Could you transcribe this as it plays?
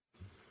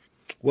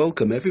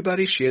Welcome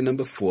everybody, Shir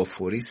number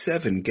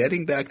 447,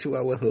 getting back to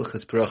our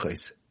Hilchas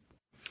Brachos.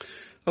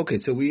 Okay,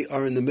 so we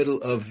are in the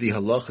middle of the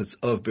halachas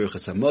of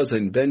Birchas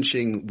Hamazon,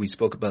 benching. We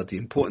spoke about the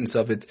importance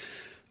of it,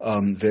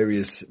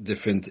 various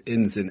different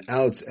ins and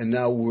outs, and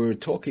now we're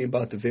talking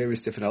about the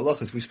various different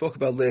halachas. We spoke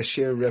about last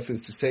year in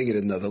reference to saying it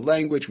in another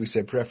language. We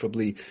said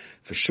preferably,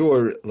 for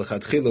sure,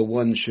 l'chadchila,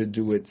 one should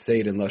do it, say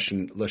it in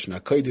Lashon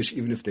HaKodesh,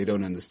 even if they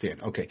don't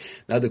understand. Okay,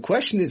 now the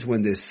question is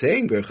when they're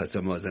saying Birchas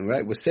Hamazon,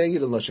 right? We're saying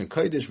it in Lashon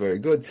HaKodesh, very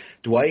good.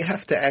 Do I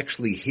have to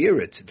actually hear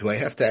it? Do I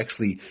have to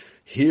actually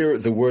hear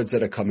the words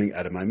that are coming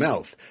out of my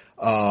mouth?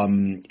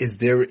 Is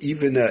there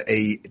even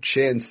a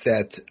chance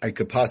that I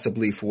could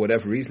possibly, if for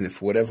whatever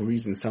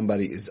reason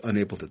somebody is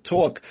unable to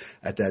talk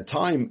at that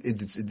time,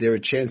 is there a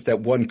chance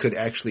that one could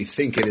actually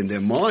think it in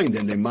their mind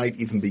and they might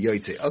even be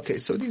yotzei? Okay,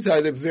 so these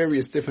are the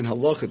various different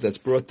halachas that's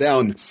brought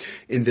down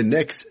in the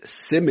next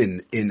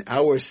siman, in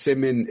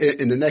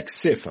the next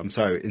sif, in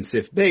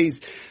sif beis.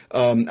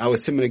 Our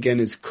siman again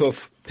is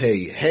kuf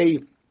pei hey.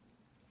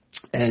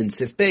 And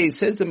Sif Beis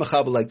says the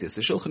Mechaber like this.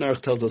 The Shulchan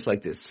Aruch tells us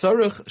like this.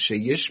 Sarach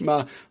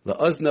sheyishma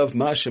la'aznav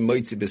ma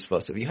shemoitzi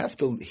b'sfasav. You have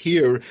to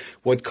hear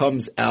what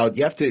comes out.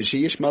 You have to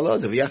sheyishma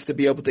la'aznav. You have to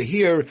be able to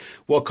hear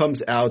what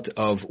comes out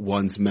of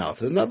one's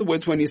mouth. In other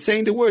words, when you're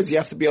saying the words, you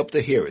have to be able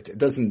to hear it. It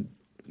doesn't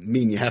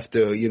mean you have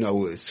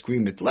to,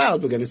 scream it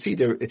loud. We're going to see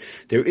there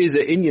is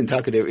a inyan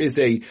taka. There is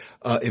a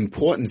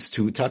importance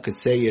to taka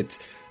say it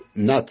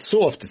not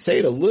soft, to say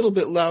it a little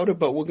bit louder,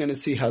 but we're going to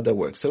see how that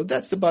works. So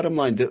that's the bottom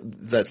line,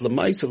 that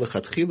l'maisa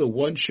l'chatchila,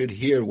 one should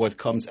hear what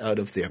comes out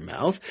of their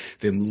mouth.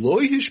 V'im lo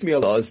yishmi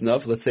al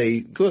aznav, let's say,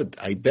 good,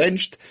 I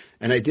benched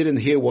and I didn't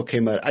hear what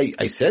came out.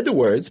 I said the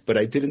words, but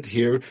I didn't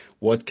hear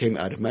what came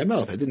out of my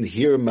mouth. I didn't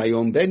hear my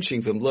own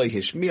benching. V'im lo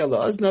yishmi al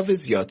aznav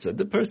is yatsa.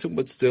 The person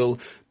would still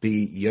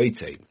be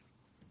yotzei.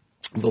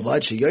 As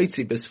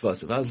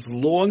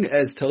long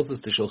as, tells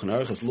us the Shulchan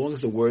Aruch, as long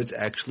as the words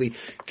actually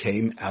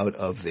came out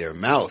of their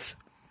mouth.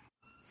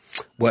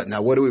 What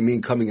do we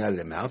mean coming out of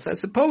their mouth?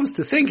 As opposed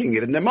to thinking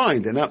it in their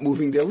mind and not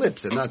moving their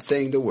lips and not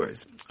saying the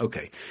words.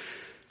 Okay.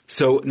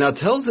 So now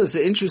tells us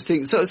the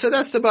interesting, so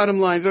that's the bottom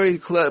line, very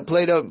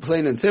plain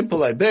and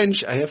simple. I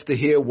bench, I have to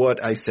hear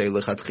what I say,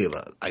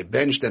 l'chatchila. I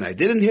benched and I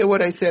didn't hear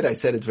what I said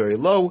it very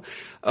low.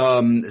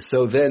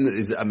 So then,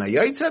 am I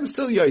yaitze? I'm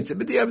still yaitze,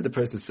 but the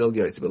person's still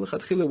yaitze. But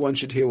l'chatchila, one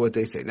should hear what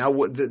they say. Now,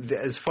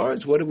 as far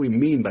as what do we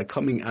mean by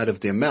coming out of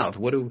their mouth?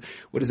 What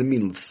does it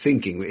mean,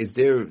 thinking? Is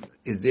there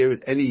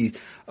any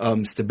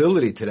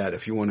stability to that,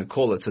 if you want to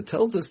call it? So it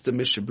tells us the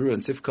Mishnah Berurah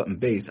and Sifkat and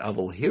Beis,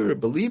 Aval Hira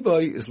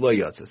Belibai is lo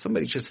yatsa.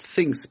 Somebody just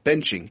thinks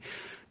benching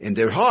in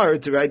their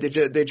heart, right? They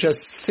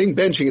just think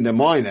benching in their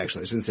mind,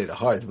 actually. I shouldn't say the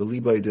heart.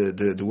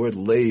 Belibai, the word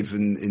lave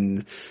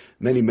in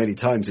many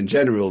times in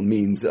general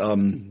means,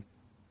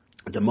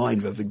 the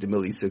mind. Rav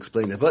Vigdamil used to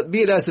explain that. But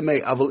be it as it may,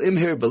 aval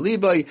imhir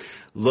belibai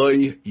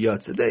loy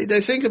yatsa.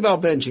 They think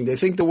about benching. They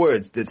think the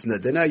words. They're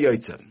not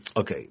yatsa.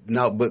 Okay.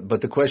 Now,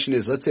 but the question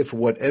is, let's say for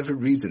whatever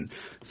reason,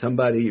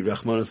 somebody,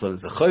 Rahman is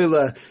a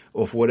chayla,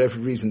 or for whatever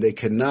reason they're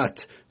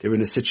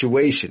in a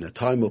situation, a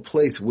time or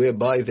place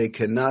whereby they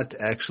cannot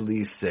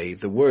actually say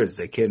the words.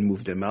 They can't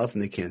move their mouth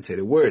and they can't say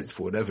the words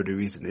for whatever the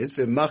reason is.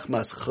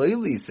 V'machmas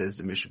chayli, says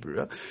the Mishnah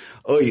Berurah,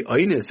 oy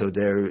oyne, so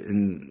they're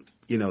in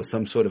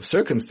some sort of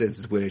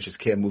circumstances where they just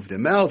can't move their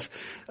mouth.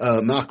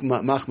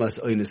 Machmas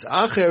oinus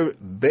acher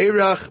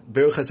beirach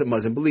berachas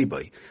hamazon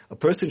b'libay. A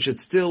person should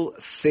still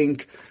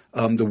think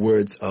the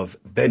words of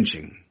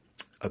benching.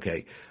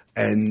 Okay,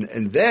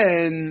 and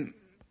then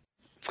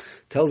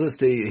tells us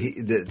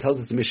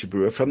the Mishnah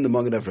Berurah from the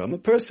Magen Avraham, a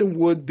person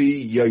would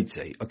be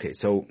yotzei. Okay,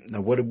 so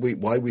now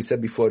why we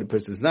said before the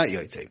person is not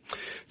yotzei?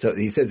 So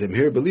he says, "I'm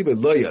here believer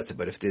lo yotzei."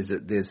 But if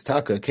there's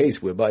taka, a case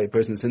whereby a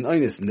person is in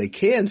einus and they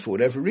can't, for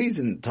whatever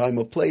reason, time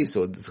or place,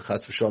 or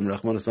chas v'shalom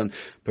rachmanasan,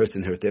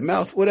 person hurt their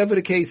mouth, whatever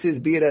the case is,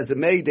 be it as it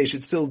may, they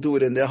should still do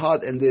it in their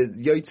heart, and the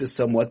yotzei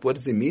somewhat. What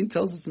does it mean?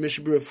 Tells us the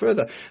Mishnah Berurah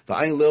further.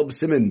 V'ayin leil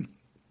b'simin.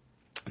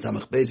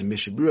 Samach Beis and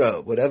Mishnah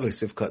Berurah, whatever,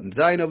 Sifkat and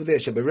Zayin over there,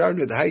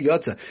 Shabararnu, the Hay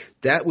Yotza,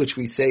 that which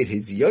we say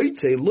his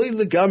Yotzei, Loy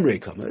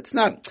Legamrei Kama. It's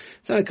not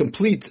a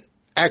complete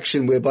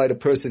action whereby the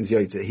person's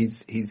Yotzei.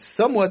 He's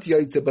somewhat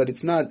Yotzei, but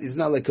it's not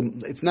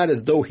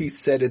as though he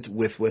said it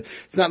with,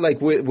 it's not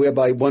like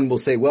whereby one will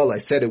say, well, I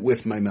said it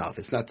with my mouth.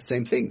 It's not the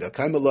same thing. The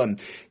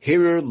Kaimalan,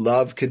 Hirer,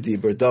 Lav,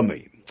 Kedibur,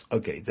 Dami.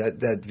 Okay,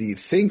 that the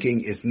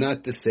thinking is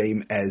not the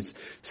same as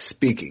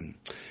speaking.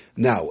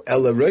 Now,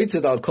 Ella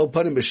Reitza al Kol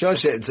Panim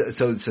B'Shasha.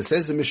 So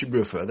says the Mishnah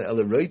Berurah further.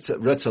 Ella Reitza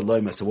Retza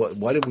Loima. So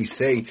why did we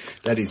say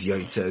that he's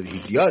Yaitza?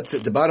 He's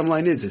Yaitza. The bottom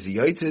line is he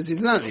Yaitza? Is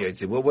he's not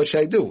Yaitza? Well, what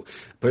should I do?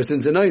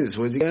 Person's an Einus.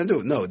 What is he going to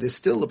do? No, there's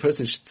still a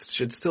person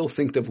should still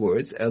think of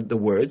words. The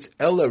words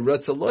Ella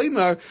Retza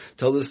Loimar.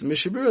 Tell us the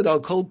Mishnah Berurah al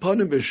Kol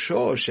Panim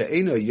B'Shasha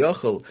She'ena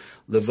Yachal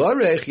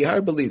Levarech Yahar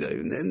Belida.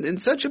 In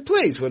such a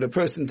place, when a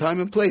person, time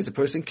and place, a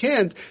person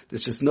can't.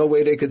 There's just no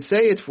way they could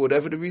say it for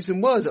whatever the reason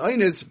was.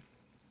 Einus.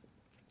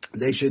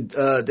 they should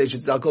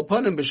zakol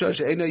panim b'shar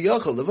she'eino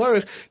yachol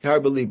levarich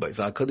harba libay.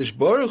 V'Hakadosh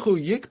Baruch Hu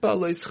yikba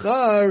lo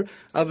schar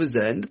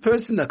avazen. The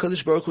person,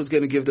 Hakadosh Baruch Hu is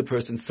going to give the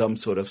person some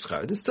sort of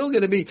schar. There's still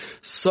going to be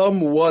some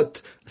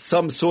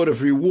sort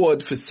of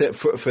reward for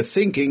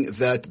thinking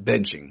that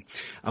benching.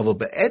 Avol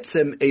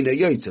be'etzem eino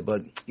yotze.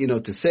 But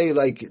to say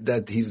like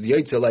that he's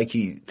yotze like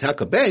he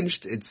taka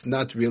benched, it's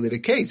not really the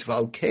case.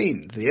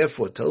 V'alkein.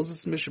 Therefore, tells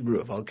us Mishnah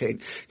Berurah.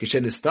 V'alkein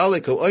kishen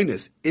istalek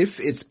ha'oinus. If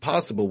it's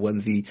possible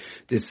when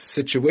this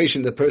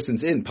situation the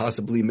person's in,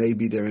 possibly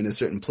maybe they're in a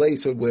certain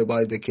place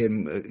whereby they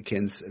can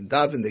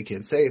daven, they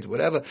can't say it,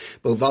 whatever.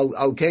 But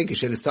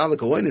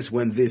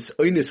when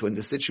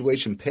the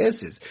situation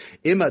passes,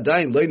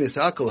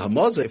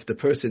 if the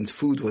person's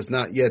food was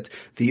not yet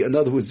in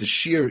other words, the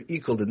shear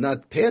equal did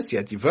not pass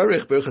yet,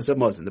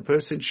 the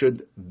person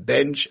should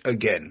bench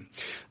again.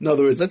 In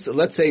other words,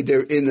 let's say they're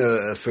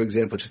in for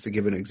example, just to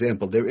give an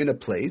example, they're in a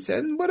place,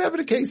 and whatever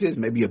the case is,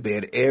 maybe a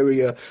bad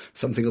area,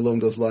 something along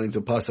those lines,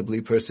 or possibly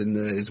a person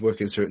is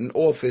working in a certain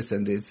office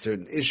and there's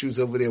certain issues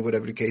over there,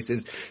 whatever the case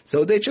is.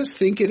 So they just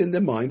think it in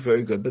their mind,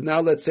 very good. But now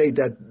let's say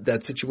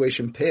that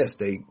situation passed,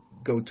 they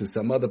go to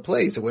some other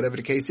place or whatever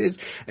the case is,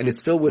 and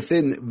it's still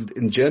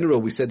in general,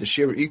 we said the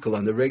shear equal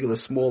on the regular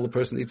small, the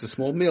person eats a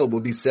small meal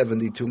will be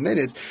 72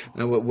 minutes.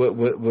 Now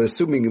we're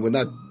assuming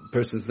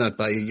person's not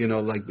by,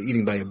 like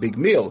eating by a big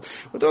meal.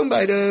 We're talking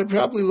about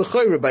probably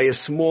l'chayra, by a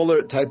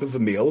smaller type of a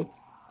meal,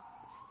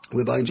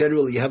 whereby in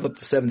general you have up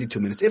to 72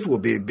 minutes. If it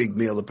would be a big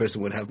meal, the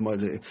person would have more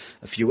than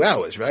a few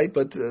hours, right?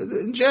 But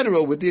in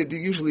general,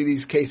 usually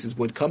these cases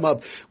would come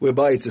up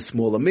whereby it's a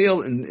smaller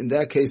meal. And in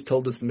that case,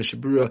 told us the Mishnah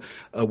Berurah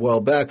a while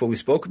back when we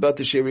spoke about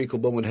the shear equal,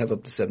 one would have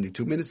up to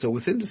 72 minutes. So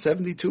within the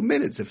 72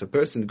 minutes, if a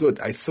person,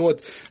 good, I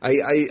thought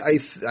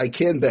I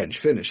can bench,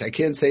 finish. I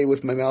can't say it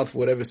with my mouth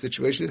whatever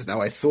situation is. Now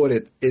I thought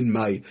it in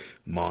my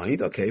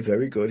mind. Okay,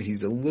 very good.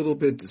 He's a little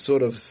bit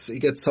he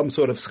gets some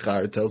sort of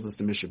schar, tells us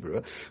the Mishnah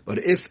Berurah.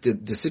 But if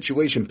the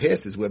situation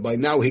passes whereby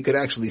now he could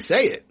actually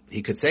say it,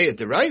 he could say it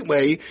the right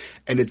way,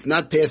 and it's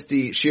not past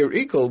the shear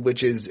equal,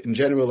 which is in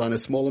general on a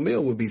smaller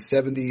meal would be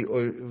 70,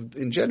 or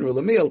in general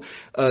a meal,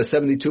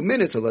 72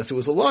 minutes, unless it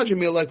was a larger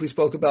meal like we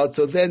spoke about.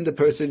 So then the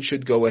person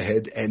should go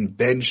ahead and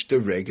bench the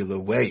regular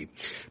way,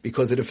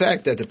 because of the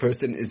fact that the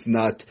person is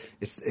not,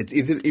 it's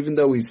even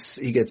though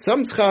he gets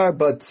some schar,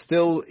 but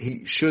still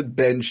he should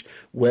bench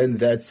when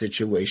that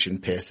situation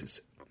passes.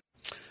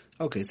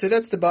 Okay, so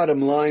that's the bottom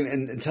line,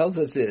 and it tells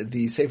us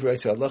the Sefer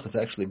Yisrael Halachos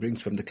actually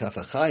brings from the Kaf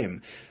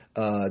HaChaim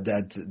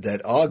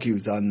that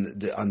argues on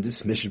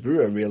this Mishnah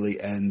Berurah really,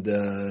 and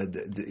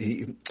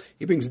he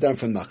brings it down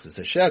from Machzis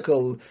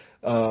HaShekel,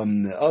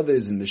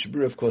 others in Mishnah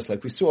Berurah, of course,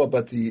 like we saw,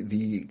 but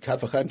the Kaf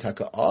HaChaim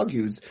Taka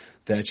argues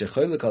that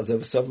Shecholik al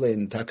Zev Savle,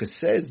 and Taka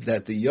says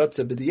that the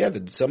Yotze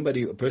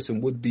B'Di'evid, a person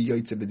would be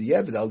Yotze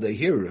B'Di'evid al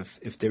De'hir,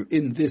 if they're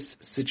in this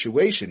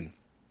situation,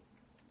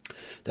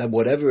 that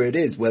whatever it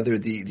is, whether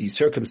the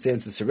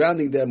circumstances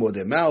surrounding them or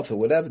their mouth or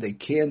whatever, they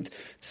can't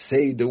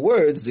say the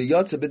words, the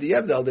yotze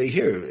b'di'evid, they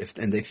hear,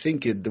 and they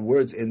think the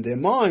words in their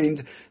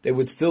mind, they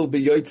would still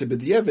be yotze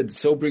b'di'evid.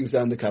 So brings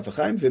down the Kaf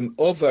HaChaim, v'im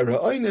over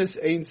ha'oines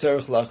ein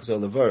tzarich lachzor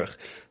levarich.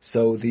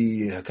 So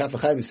the Kaf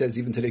HaChaim says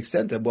even to the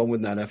extent that one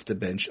would not have to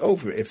bench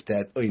over if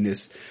that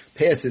oinus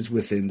passes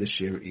within the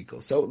shear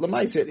equal. So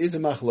l'maisa, it is a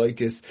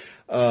machloikis.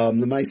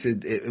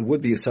 L'maisa, it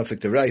would be a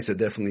suffix deraisa,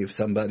 definitely if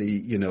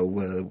somebody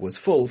was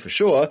full for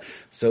sure.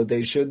 So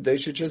they should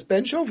just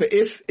bench over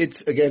if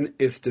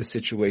the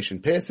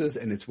situation passes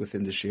and it's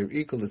within the shear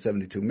equal, the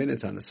 72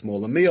 minutes on a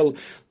smaller meal,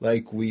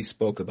 like we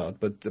spoke about.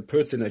 But the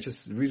person,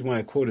 the reason why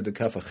I quoted the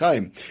Kaf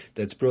HaChaim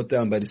that's brought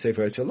down by the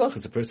Sefer Yisrael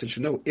Halachos, the person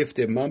should know if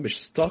they're mamish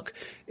stuck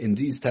in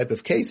these type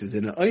of cases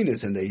in an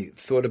oinus and they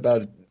thought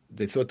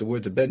the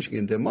words of benching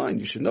in their mind,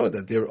 you should know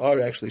that there are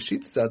actually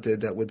sheets out there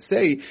that would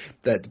say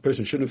that the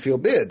person shouldn't feel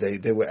bad.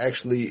 They were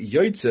actually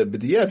yoytze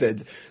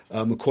b'di'evid,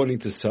 according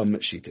to some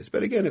sheetas.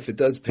 But again, if it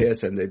does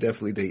pass and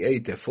they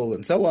ate, they're full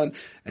and so on,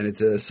 and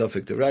it's a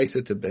suffix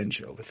deraisa to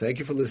bench over. Thank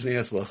you for listening.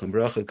 Aslach and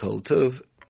bracha, kol tov.